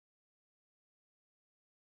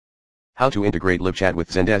How to integrate LiveChat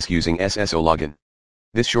with Zendesk using SSO login.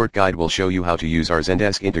 This short guide will show you how to use our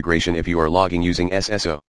Zendesk integration if you are logging using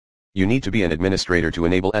SSO. You need to be an administrator to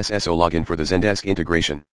enable SSO login for the Zendesk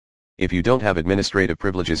integration. If you don't have administrative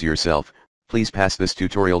privileges yourself, please pass this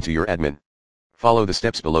tutorial to your admin. Follow the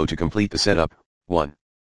steps below to complete the setup. 1.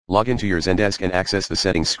 Log into your Zendesk and access the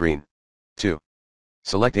settings screen. 2.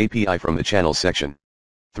 Select API from the channels section.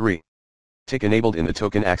 3. Tick enabled in the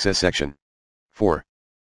token access section. 4.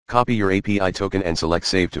 Copy your API token and select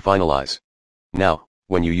save to finalize. Now,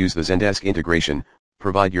 when you use the Zendesk integration,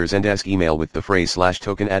 provide your Zendesk email with the phrase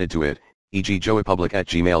 /token added to it, e.g.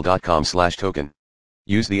 joeypublic@gmail.com/token.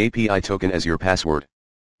 Use the API token as your password.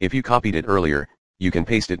 If you copied it earlier, you can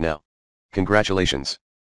paste it now. Congratulations!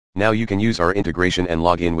 Now you can use our integration and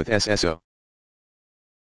log in with SSO.